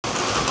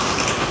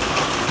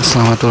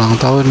Selamat ulang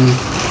tahun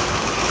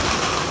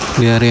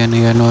di harian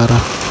Januari.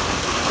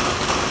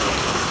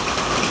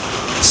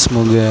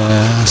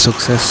 Semoga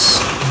sukses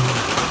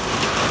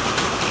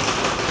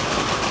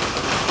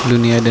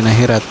dunia dan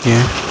akhiratnya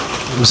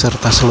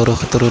beserta seluruh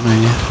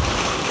keturunannya.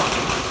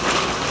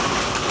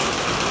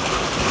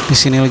 Di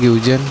sini lagi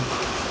hujan.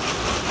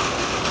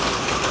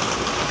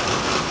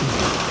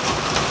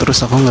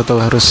 Terus aku nggak tahu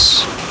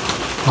harus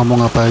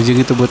ngomong apa aja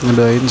gitu buat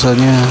ngedoain,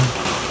 soalnya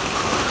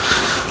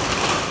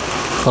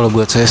kalau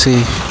buat saya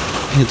sih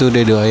itu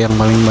udah doa yang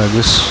paling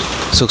bagus,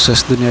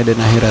 sukses dunia dan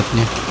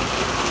akhiratnya.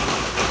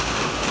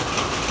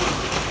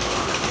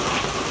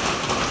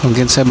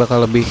 Mungkin saya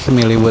bakal lebih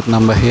milih buat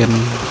nambahin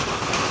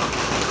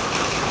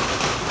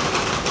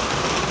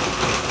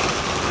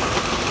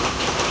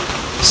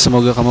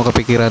semoga kamu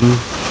kepikiran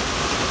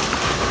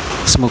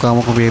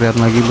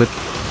lagi buat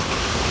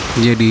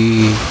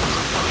jadi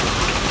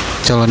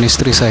calon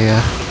istri saya.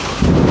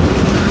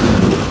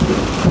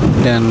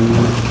 Dan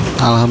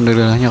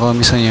alhamdulillahnya kalau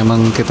misalnya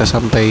emang kita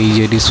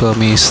sampai jadi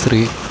suami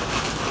istri,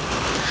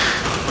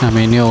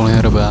 amin ya Allah ya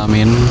Rabbal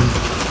Alamin.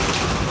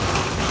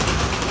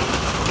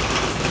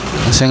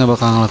 Saya gak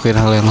bakal ngelakuin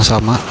hal yang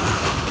sama.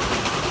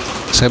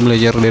 Saya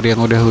belajar dari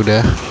yang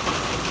udah-udah.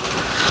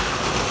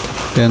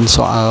 Dan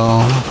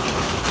soal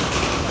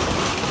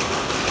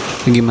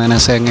gimana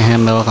saya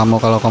ngehandle kamu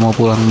kalau kamu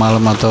pulang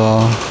malam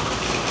atau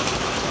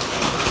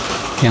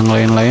yang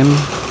lain-lain,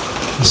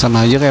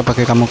 sama aja kayak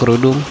pakai kamu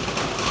kerudung.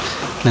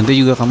 Nanti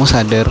juga kamu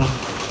sadar.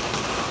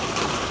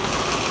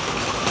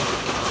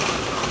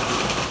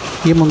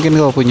 Ya mungkin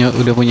kalau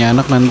udah punya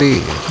anak, nanti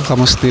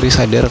kamu sendiri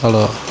sadar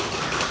kalau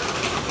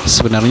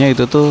sebenarnya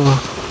itu tuh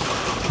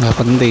nggak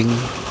penting.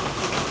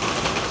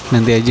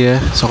 Nanti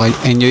aja, sok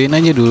enjoyin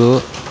aja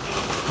dulu,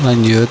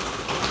 lanjut.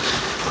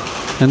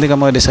 Nanti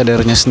kamu ada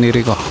sadarnya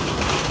sendiri kok.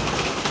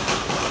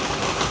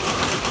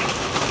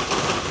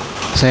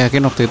 Saya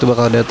yakin waktu itu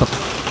bakal datang.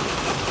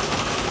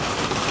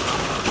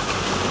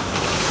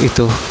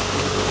 Itu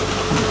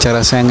cara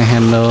saya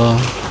ngehandle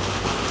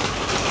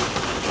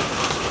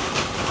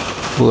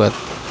buat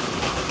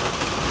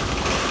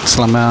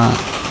selama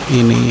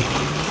ini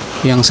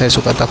yang saya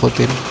suka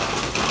takutin.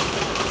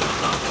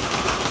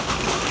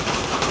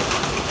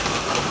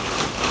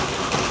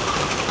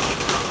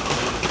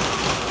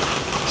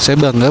 Saya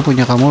bangga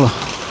punya kamu loh.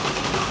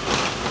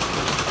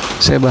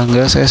 Saya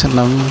bangga, saya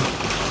senang,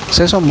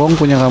 saya sombong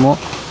punya kamu.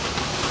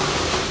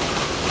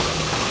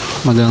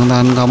 Megang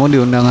tangan kamu di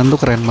undangan tuh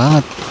keren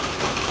banget.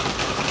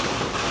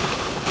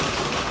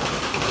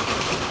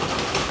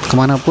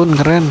 Kemanapun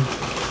keren.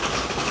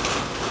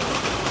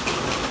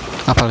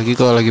 Apalagi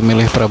kalau lagi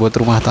milih perabot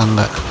rumah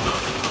tangga.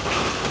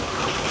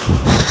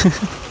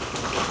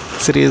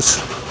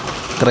 Serius,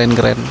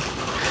 keren-keren.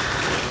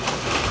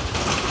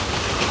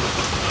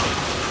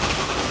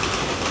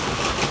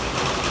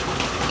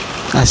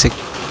 Asik.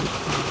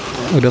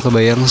 Udah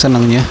kebayang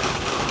senangnya,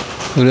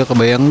 udah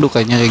kebayang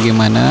dukanya kayak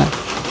gimana.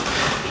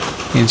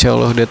 Insya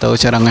Allah udah tahu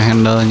cara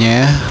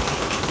ngehandle-nya.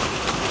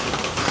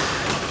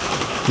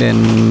 Dan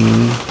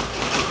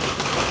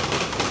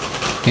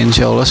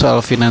insya Allah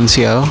soal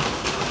finansial,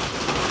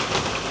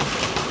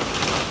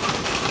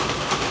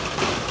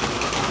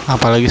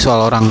 apalagi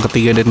soal orang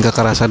ketiga dan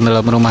kekerasan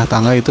dalam rumah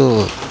tangga,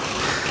 itu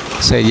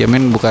saya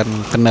jamin bukan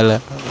kendala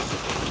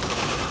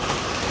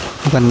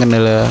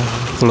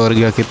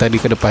keluarga kita di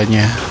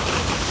kedepannya.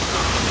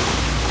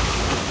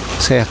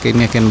 Saya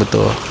yakin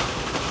betul.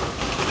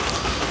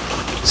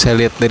 Saya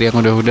lihat dari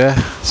yang udah-udah,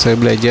 saya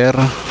belajar.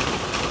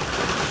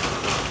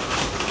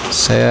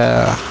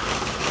 Saya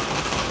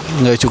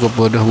nggak cukup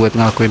bodoh buat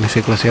ngelakuin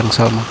siklus yang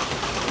sama.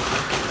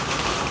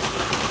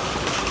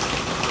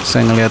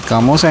 Saya ngelihat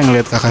kamu, saya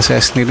ngelihat kakak saya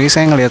sendiri,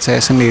 saya ngelihat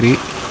saya sendiri.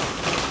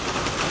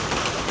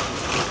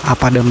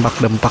 Apa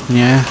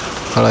dampak-dampaknya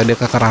kalau ada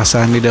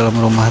kekerasan di dalam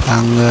rumah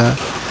tangga,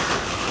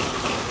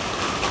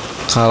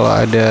 kalau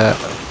ada,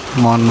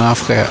 mohon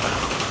maaf, kayak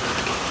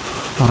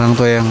orang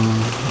tua yang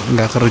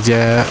nggak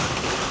kerja.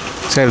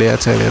 Saya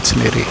lihat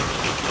sendiri.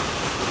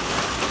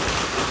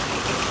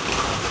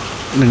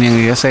 Dan yang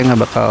jelas saya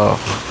nggak bakal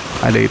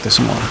ada itu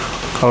semua.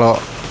 Kalau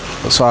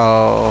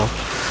soal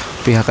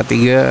pihak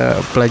ketiga,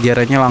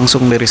 pelajarannya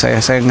langsung dari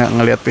saya nggak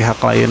ngelihat pihak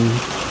lain.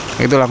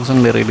 Itu langsung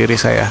dari diri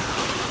saya.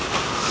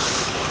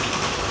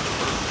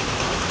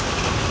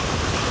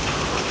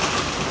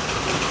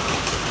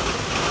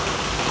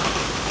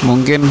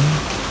 Mungkin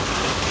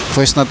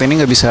voice note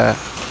ini nggak bisa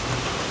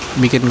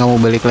bikin kamu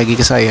balik lagi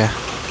ke saya.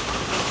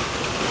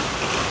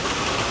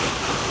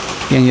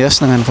 Yang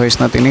jelas dengan voice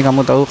note ini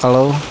kamu tahu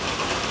kalau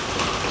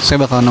saya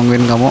bakal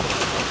nungguin kamu.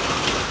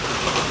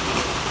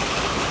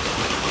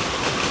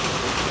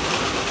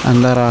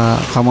 Antara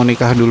kamu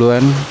nikah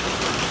duluan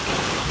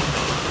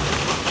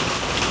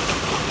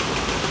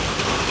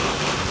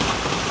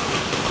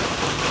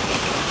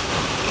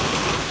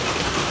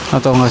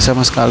atau nggak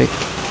sama sekali.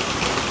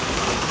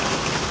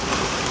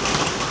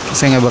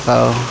 Saya nggak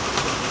bakal.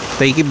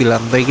 Taiki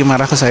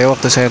marah ke saya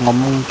waktu saya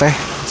ngomong, teh,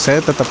 saya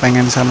tetap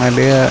pengen sama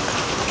dia.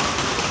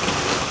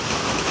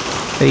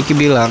 Taiki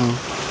bilang,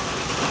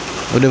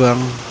 udah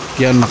bang,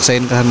 Jangan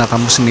maksain karena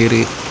kamu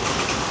sendiri.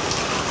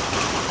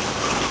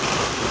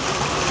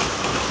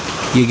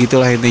 Ya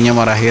gitulah intinya,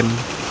 marahin.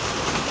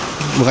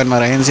 Bukan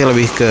marahin sih,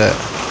 lebih ke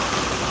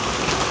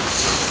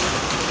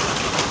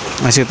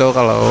ngasih tahu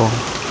kalau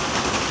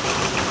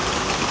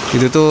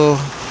itu tuh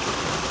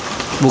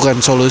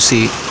bukan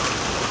solusi.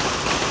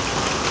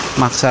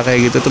 Maksa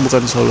kayak gitu tuh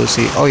bukan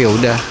solusi. Oh ya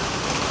udah,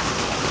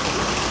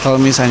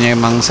 kalau misalnya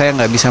emang saya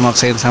nggak bisa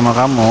maksain sama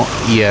kamu,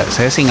 iya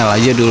saya single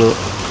aja dulu.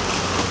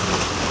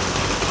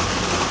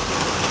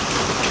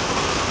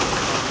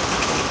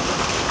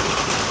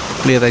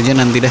 Lihat aja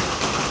nanti deh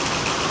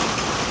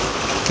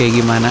kayak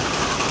gimana.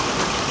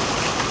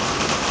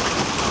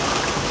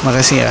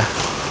 Makasih ya,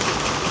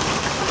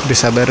 udah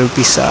sabar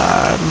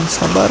pisan,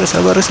 sabar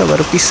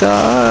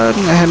pisan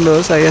ngehandle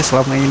saya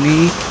selama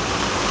ini.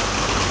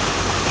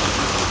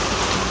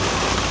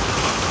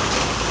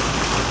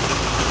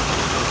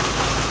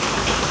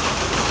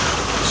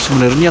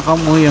 Sebenarnya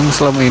kamu yang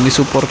selama ini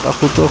support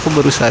aku tuh, aku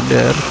baru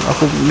sadar.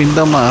 Aku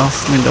minta maaf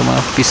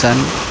pisan,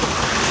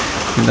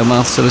 minta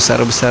maaf sebesar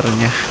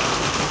besarnya.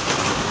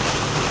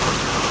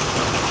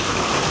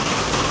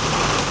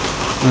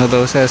 Nggak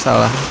tahu saya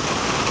salah,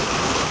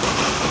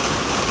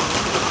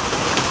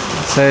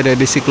 saya ada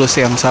di siklus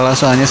yang salah,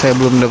 soalnya saya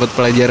belum dapat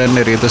pelajaran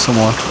dari itu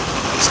semua.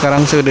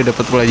 Sekarang saya udah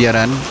dapat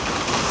pelajaran,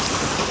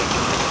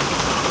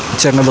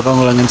 saya nggak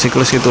bakal ngulangin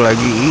siklus itu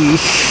lagi.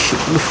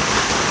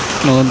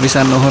 Nuhun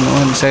bisa nuhun,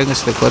 saya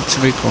nggak kuat.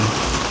 Assalamualaikum.